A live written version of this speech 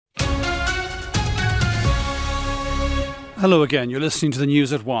Hello again, you're listening to the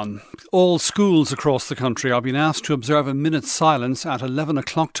news at 1. All schools across the country are being asked to observe a minute's silence at 11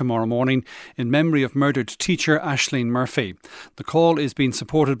 o'clock tomorrow morning in memory of murdered teacher Ashling Murphy. The call is being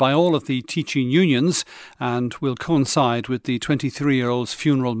supported by all of the teaching unions and will coincide with the 23-year-old's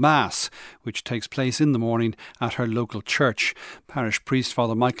funeral mass, which takes place in the morning at her local church. Parish priest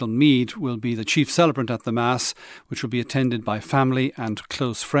Father Michael Mead will be the chief celebrant at the mass, which will be attended by family and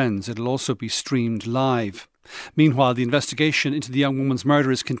close friends. It'll also be streamed live. Meanwhile, the investigation into the young woman's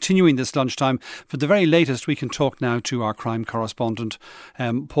murder is continuing this lunchtime. For the very latest, we can talk now to our crime correspondent,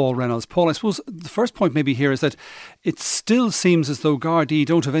 Paul Reynolds. Paul, I suppose the first point maybe here is that it still seems as though Gardaí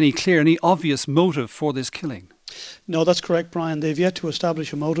don't have any obvious motive for this killing. No, that's correct, Brian. They've yet to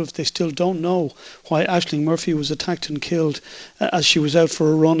establish a motive. They still don't know why Ashling Murphy was attacked and killed as she was out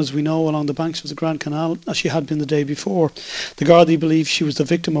for a run, as we know, along the banks of the Grand Canal, as she had been the day before. The Gardaí believe she was the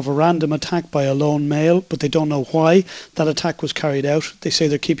victim of a random attack by a lone male, but they don't know why that attack was carried out. They say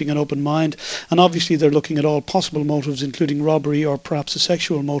they're keeping an open mind, and obviously they're looking at all possible motives, including robbery or perhaps a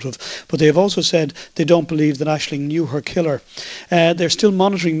sexual motive. But they have also said they don't believe that Ashling knew her killer. They're still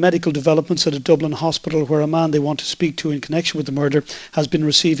monitoring medical developments at a Dublin hospital where a man they want to speak to in connection with the murder has been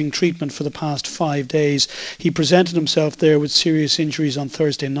receiving treatment for the past 5 days. He presented himself there with serious injuries on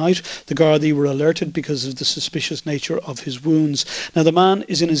Thursday night. The Gardaí were alerted because of the suspicious nature of his wounds. Now, the man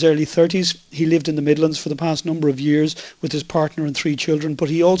is in his early 30s. He lived in the Midlands for the past number of years with his partner and 3 children, but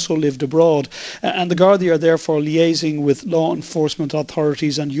he also lived abroad. And the Gardaí are therefore liaising with law enforcement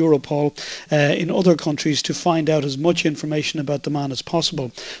authorities and Europol in other countries to find out as much information about the man as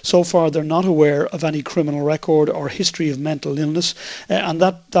possible. So far, they're not aware of any criminal record or history of mental illness, and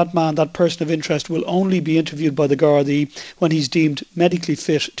that person of interest will only be interviewed by the Gardaí when he's deemed medically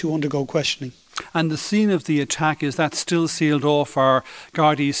fit to undergo questioning. And the scene of the attack, is that still sealed off? Are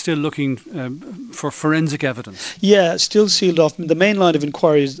Gardaí still looking for forensic evidence? Yeah, still sealed off. The main line of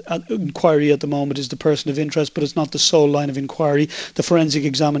inquiry at the moment is the person of interest, but it's not the sole line of inquiry. The forensic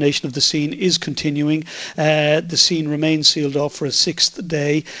examination of the scene is continuing. The scene remains sealed off for a 6th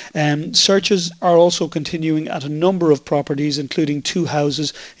day. Searches are also continuing at a number of properties, including 2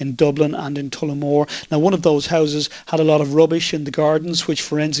 houses in Dublin and in Tullamore. Now, one of those houses had a lot of rubbish in the gardens, which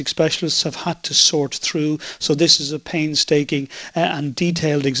forensic specialists have had to sort through. So this is a painstaking and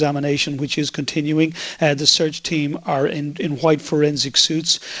detailed examination which is continuing. The search team are in white forensic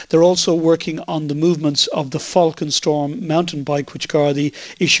suits. They're also working on the movements of the Falcon Storm mountain bike, which Gardaí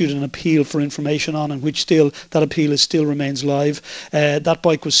issued an appeal for information on, and which that appeal still remains live. That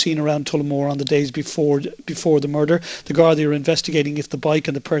bike was seen around Tullamore on the days before the murder. The Gardaí are investigating if the bike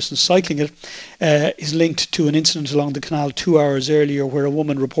and the person cycling it is linked to an incident along the canal 2 hours earlier where a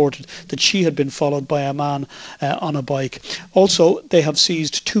woman reported that she had been followed by a man on a bike. Also, they have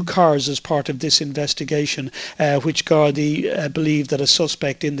seized 2 cars as part of this investigation, which Gardaí believe that a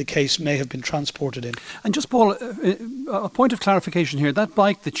suspect in the case may have been transported in. And just, Paul, a point of clarification here. That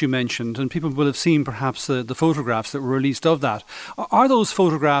bike that you mentioned, and people will have seen perhaps the photographs that were released of that, are those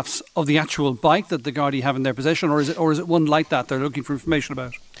photographs of the actual bike that the Gardaí have in their possession, or is it one like that they're looking for information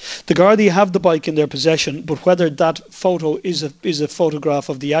about? The Gardaí have the bike in their possession, but whether that photo is a photograph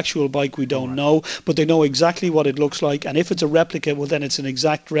of the actual bike, we don't know. But they know exactly what it looks like, and if it's a replica, well, then it's an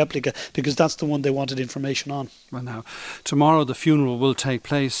exact replica, because that's the one they wanted information on. Well, now, tomorrow the funeral will take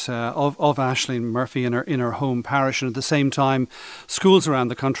place of Ashling Murphy in her home parish, and at the same time, schools around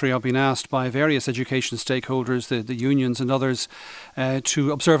the country are being asked by various education stakeholders, the unions and others,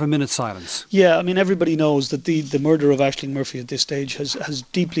 to observe a minute's silence. Yeah, I mean, everybody knows that the murder of Ashling Murphy at this stage has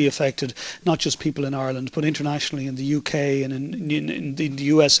deeply affected not just people in Ireland, but internationally in the UK and in the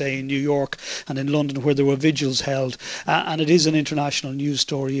USA, in New York and in London, where there were vigils held. And it is an international news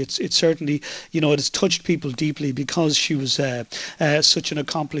story. It's certainly, it has touched people deeply because she was such an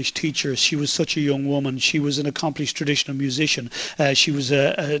accomplished teacher. She was such a young woman. She was an accomplished traditional musician. She was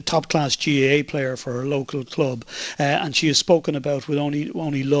a top-class GAA player for her local club. And she is spoken about with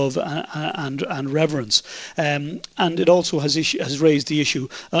only love and reverence. And it also has raised the issue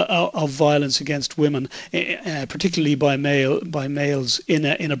of violence against women, particularly by males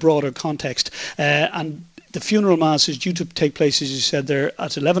in a broader context. And the funeral mass is due to take place, as you said there,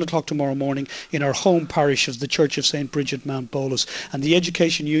 at 11 o'clock tomorrow morning in our home parish of the Church of St. Bridget, Mount Bolus. And the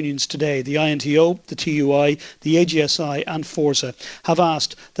education unions today, the INTO, the TUI, the AGSI and Forza, have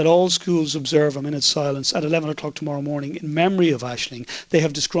asked that all schools observe a minute's silence at 11 o'clock tomorrow morning in memory of Ashling. They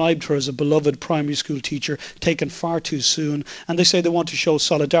have described her as a beloved primary school teacher taken far too soon, and they say they want to show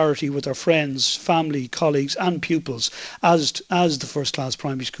solidarity with their friends, family, colleagues and pupils as the first-class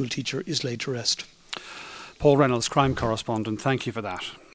primary school teacher is laid to rest. Paul Reynolds, crime correspondent, thank you for that.